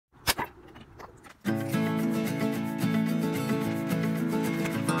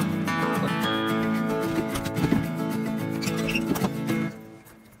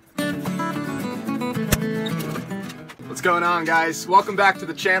What's going on, guys? Welcome back to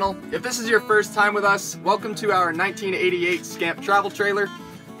the channel. If this is your first time with us, welcome to our 1988 Scamp travel trailer.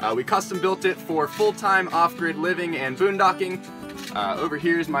 We custom built it for full-time off-grid living and boondocking. Over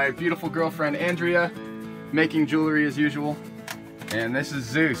here is my beautiful girlfriend Andrea, making jewelry as usual. And this is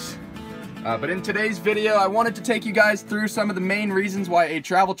Zeus. But in today's video, I wanted to take you guys through some of the main reasons why a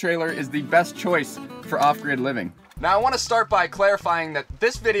travel trailer is the best choice for off-grid living. Now, I want to start by clarifying that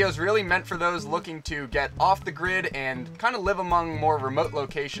this video is really meant for those looking to get off the grid and kind of live among more remote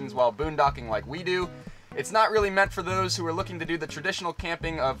locations while boondocking like we do. It's not really meant for those who are looking to do the traditional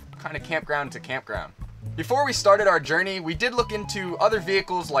camping of kind of campground to campground. Before we started our journey, we did look into other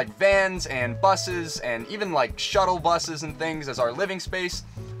vehicles like vans and buses and even like shuttle buses and things as our living space.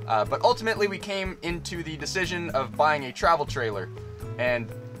 But ultimately we came into the decision of buying a travel trailer.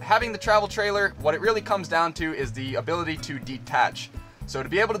 And having the travel trailer, what it really comes down to is the ability to detach. So to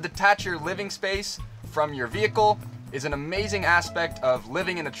be able to detach your living space from your vehicle is an amazing aspect of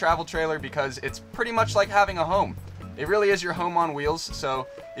living in a travel trailer because it's pretty much like having a home. It really is your home on wheels. So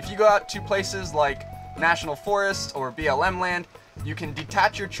if you go out to places like National Forest or BLM land, you can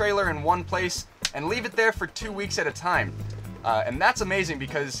detach your trailer in one place and leave it there for 2 weeks at a time. And that's amazing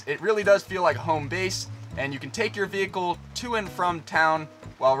because it really does feel like home base, and you can take your vehicle to and from town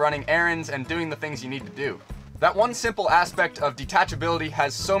while running errands and doing the things you need to do. That one simple aspect of detachability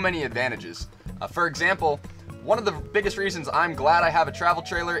has so many advantages. For example, one of the biggest reasons I'm glad I have a travel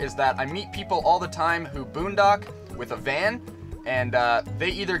trailer is that I meet people all the time who boondock with a van, and they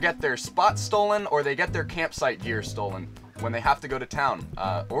either get their spot stolen or they get their campsite gear stolen when they have to go to town,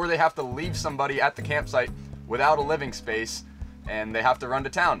 or they have to leave somebody at the campsite without a living space and they have to run to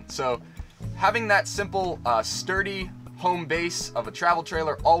town. So having that simple, sturdy home base of a travel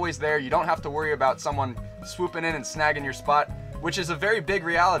trailer always there, you don't have to worry about someone swooping in and snagging your spot, which is a very big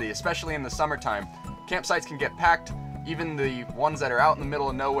reality, especially in the summertime. Campsites can get packed, even the ones that are out in the middle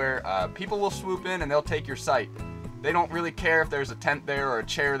of nowhere. People will swoop in and they'll take your site. They don't really care if there's a tent there or a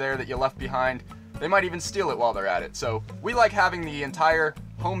chair there that you left behind. They might even steal it while they're at it. So we like having the entire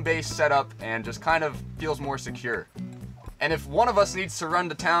home base set up and just kind of feels more secure. And if one of us needs to run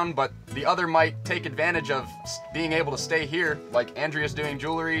to town, but the other might take advantage of being able to stay here, like Andrea's doing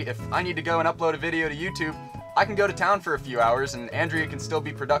jewelry, if I need to go and upload a video to YouTube, I can go to town for a few hours and Andrea can still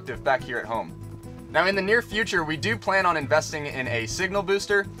be productive back here at home. Now, in the near future, we do plan on investing in a signal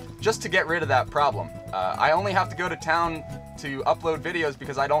booster just to get rid of that problem. I only have to go to town to upload videos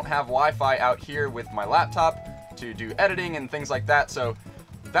because I don't have Wi-Fi out here with my laptop to do editing and things like that. So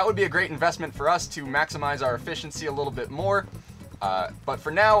that would be a great investment for us to maximize our efficiency a little bit more. But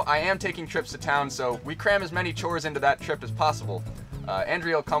for now, I am taking trips to town, so we cram as many chores into that trip as possible.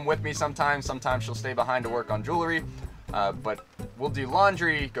 Andrea will come with me sometimes she'll stay behind to work on jewelry. But we'll do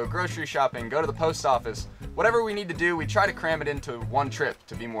laundry, go grocery shopping, go to the post office. Whatever we need to do, we try to cram it into one trip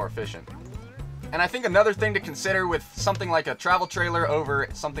to be more efficient. And I think another thing to consider with something like a travel trailer over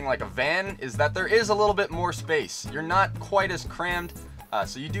something like a van is that there is a little bit more space. You're not quite as crammed.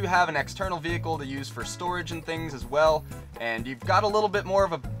 So you do have an external vehicle to use for storage and things as well, and you've got a little bit more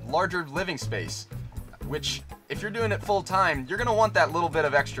of a larger living space, which if you're doing it full time, you're gonna want that little bit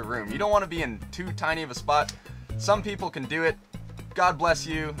of extra room. You don't want to be in too tiny of a spot. Some people can do it. God bless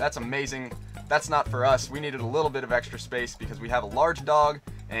you, that's amazing. That's not for us. We needed a little bit of extra space because we have a large dog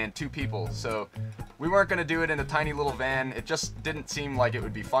and 2 people, so we weren't gonna do it in a tiny little van. It just didn't seem like it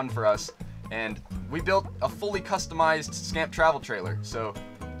would be fun for us. And we built a fully customized Scamp travel trailer, so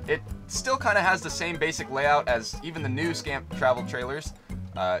it still kind of has the same basic layout as even the new Scamp travel trailers.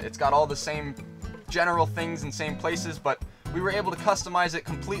 It's got all the same general things in same places, but we were able to customize it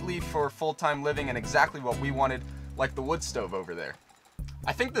completely for full-time living and exactly what we wanted, like the wood stove over there.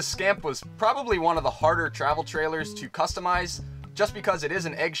 I think the Scamp was probably one of the harder travel trailers to customize just because it is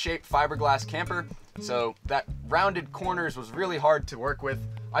an egg-shaped fiberglass camper, so that rounded corners was really hard to work with.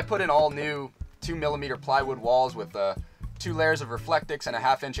 I put in all new 2mm plywood walls with 2 layers of Reflectix and a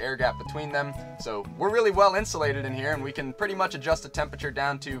 1/2-inch air gap between them. So we're really well insulated in here and we can pretty much adjust the temperature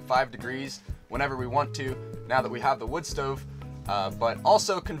down to 5 degrees whenever we want to now that we have the wood stove. But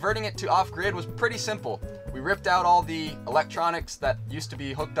also converting it to off-grid was pretty simple. We ripped out all the electronics that used to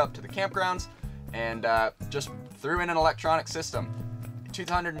be hooked up to the campgrounds and just threw in an electronic system.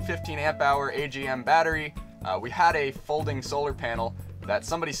 215 amp hour AGM battery. We had a folding solar panel that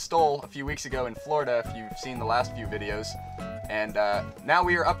somebody stole a few weeks ago in Florida, if you've seen the last few videos. And now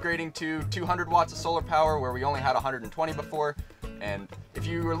we are upgrading to 200 watts of solar power where we only had 120 before. And if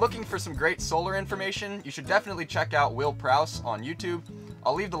you are looking for some great solar information, you should definitely check out Will Prowse on YouTube.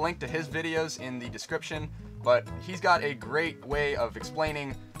 I'll leave the link to his videos in the description, but he's got a great way of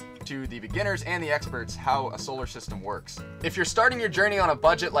explaining to the beginners and the experts how a solar system works. If you're starting your journey on a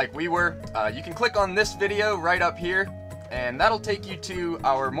budget like we were, you can click on this video right up here, and that'll take you to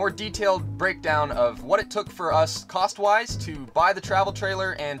our more detailed breakdown of what it took for us cost-wise to buy the travel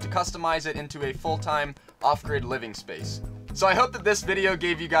trailer and to customize it into a full-time off-grid living space. So I hope that this video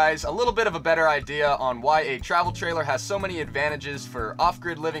gave you guys a little bit of a better idea on why a travel trailer has so many advantages for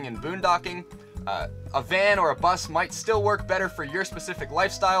off-grid living and boondocking. A van or a bus might still work better for your specific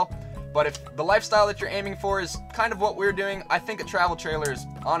lifestyle, but if the lifestyle that you're aiming for is kind of what we're doing, I think a travel trailer is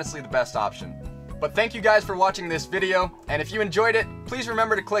honestly the best option. But thank you guys for watching this video, and if you enjoyed it, please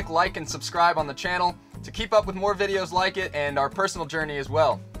remember to click like and subscribe on the channel to keep up with more videos like it and our personal journey as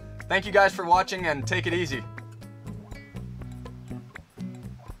well. Thank you guys for watching, and take it easy.